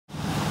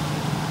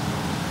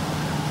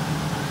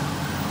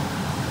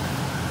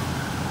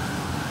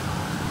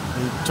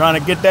He's trying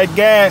to get that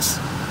gas.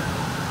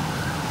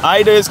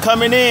 Ida is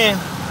coming in.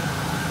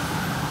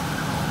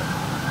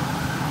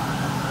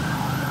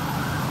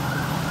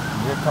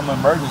 Here come an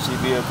emergency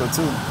vehicle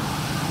too.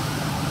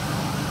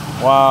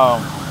 Wow.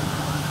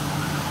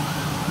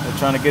 They're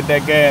trying to get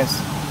that gas.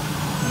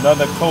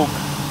 Another Coke.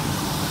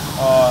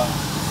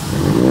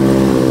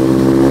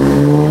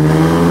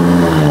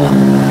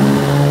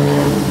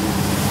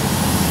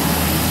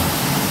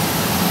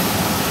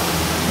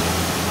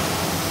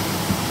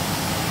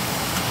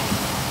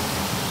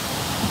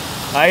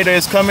 Ida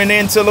is coming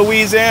into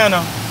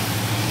Louisiana.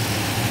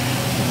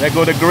 There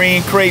go the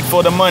green crate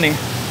for the money.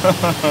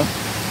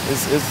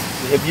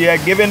 If you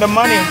had given the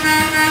money,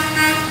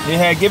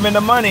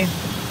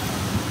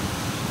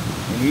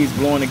 and he's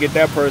blowing to get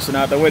that person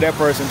out the way. That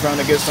person trying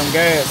to get some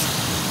gas.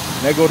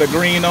 There go the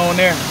green on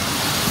there.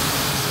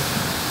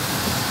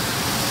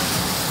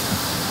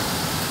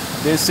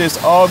 This is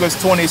August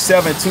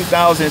 27,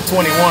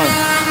 2021.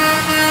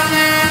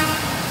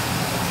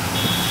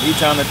 He's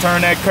trying to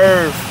turn that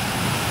curve.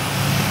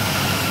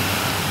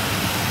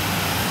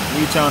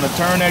 He's trying to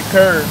turn that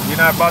curve.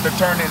 You're not about to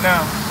turn it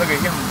now. Look at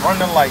him run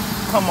the light.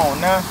 Come on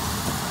now.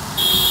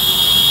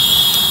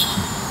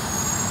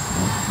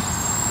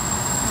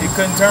 He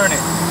couldn't turn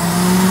it.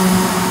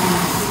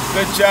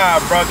 Good job,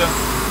 brother.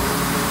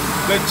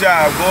 Good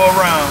job. Go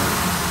around.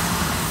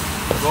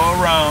 Go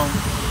around.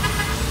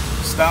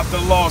 Stop the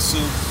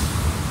lawsuit.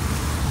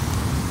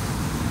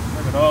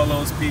 Look at all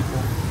those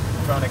people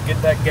trying to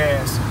get that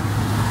gas.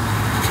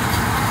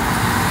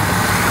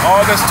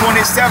 August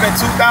 27,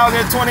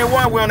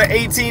 2021. We're on the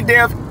 18th day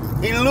of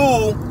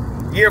Elul,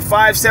 year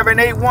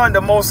 5781.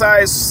 The Most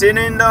High is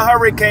sending the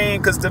hurricane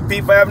because the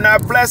people have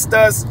not blessed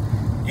us.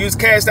 Use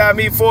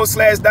cash.me /$Shego1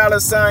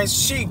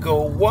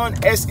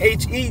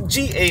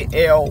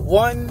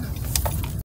 SHEGAL1.